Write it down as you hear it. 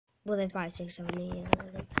Well, then 5, 6, 7, 8,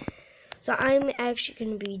 9. So I'm actually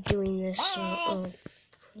gonna be doing this. Oh,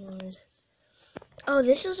 Lord. Oh,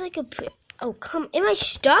 this is like a. Oh, come. Am I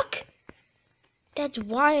stuck? That's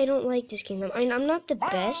why I don't like this game. I'm not the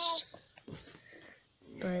best,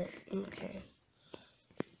 but okay.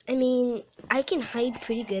 I mean, I can hide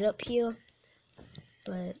pretty good up here,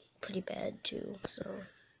 but pretty bad too. So.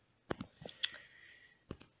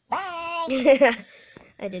 Bye.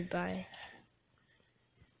 I did buy.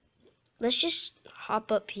 Let's just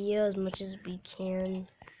hop up here as much as we can.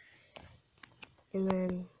 And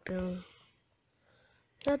then, boom.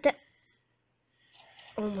 Not that.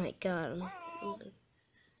 Oh my god. I'm a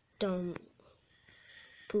dumb,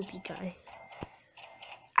 poopy guy.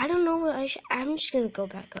 I don't know what I should. I'm just gonna go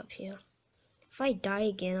back up here. If I die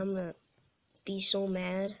again, I'm gonna be so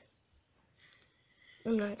mad.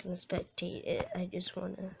 I'm not gonna spectate it. I just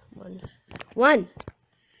wanna. One!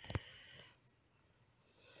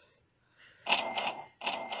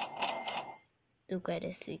 Two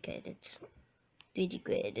credits, 3 credits. 3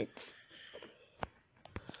 credits.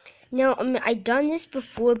 Now, I done this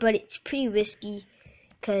before, but it's pretty risky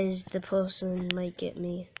because the person might get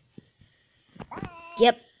me.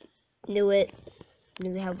 Yep, knew it.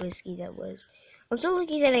 Knew how risky that was. I'm so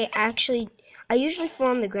lucky that I usually fall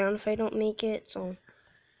on the ground if I don't make it, so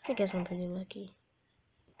I guess I'm pretty lucky.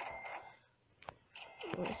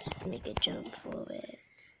 Let's make a jump for it.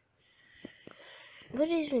 What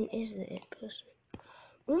even is the it person?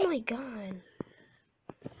 Oh my god.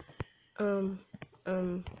 I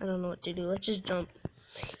don't know what to do. Let's just jump.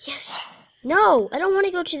 Yes! No! I don't want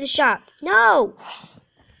to go to the shop. No!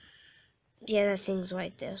 Yeah, that thing's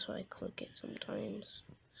right there, so I click it sometimes.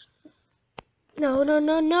 No, no,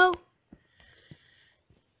 no, no!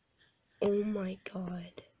 Oh my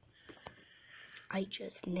god. I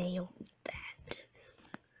just nailed that.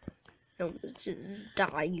 I almost just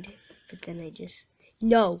died. But then I just...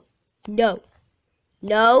 No! No!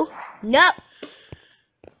 No! No!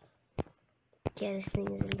 Yeah, this thing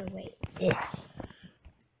is in the way.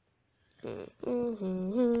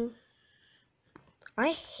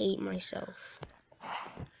 I hate myself.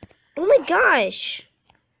 Oh my gosh!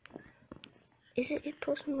 Is it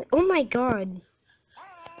posting? Oh my god!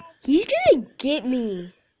 He's gonna get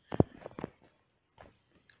me!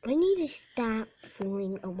 I need to stop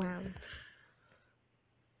fooling around.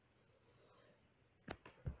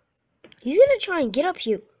 He's gonna try and get up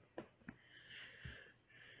here.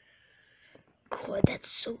 God, that's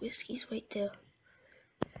so risky. He's right there.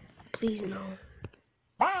 Please no.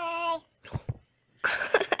 Bye.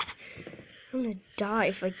 I'm gonna die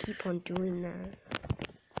if I keep on doing that.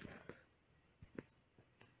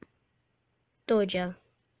 Doja.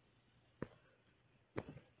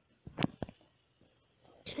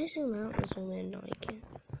 Can I zoom out or zoom in? No, I can't.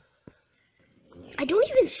 I don't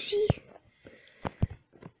even see.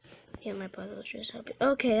 Yeah, my brother's just helping.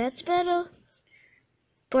 Okay, that's better.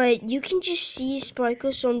 But you can just see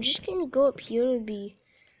sparkles, so I'm just gonna go up here to be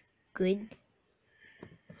good.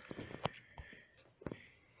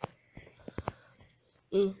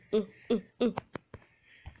 Yeah.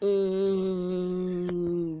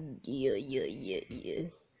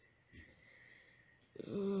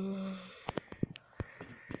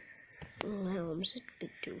 Wow, I'm such a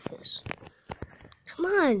big doofus. Come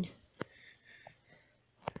on.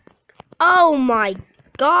 Oh my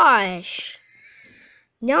gosh.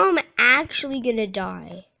 Now I'm actually gonna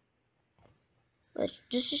die. Let's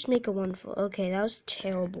just make a wonderful. Okay, that was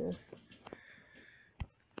terrible.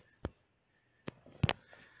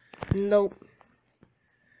 Nope.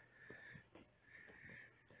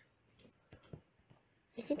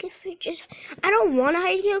 I think if we just... I don't want to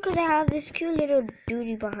hide here because I have this cute little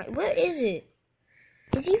duty behind. What is it?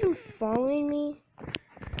 Is he even following me?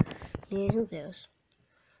 Yeah, who cares?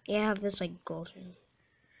 Yeah, I have this like golden.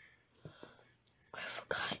 I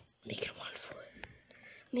forgot. Make it a one for it.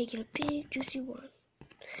 Make it a big juicy one.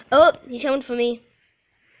 Oh, he's coming for me.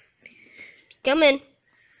 He's coming.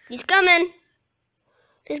 He's coming.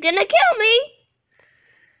 He's gonna kill me.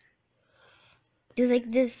 There's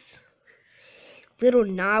like this little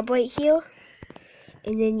knob right here,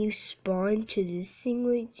 and then you spawn to this thing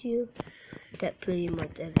right here. That pretty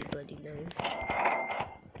much everybody knows.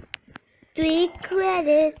 3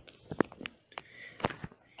 credits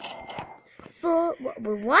for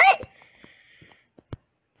what?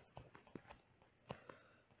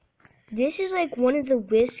 This is like one of the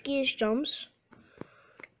riskiest jumps,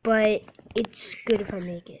 but it's good if I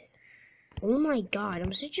make it. Oh my god,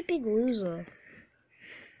 I'm such a big loser.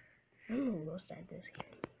 I'm the worst at this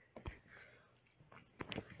game.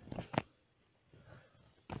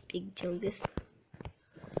 Big jungus.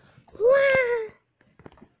 Wow.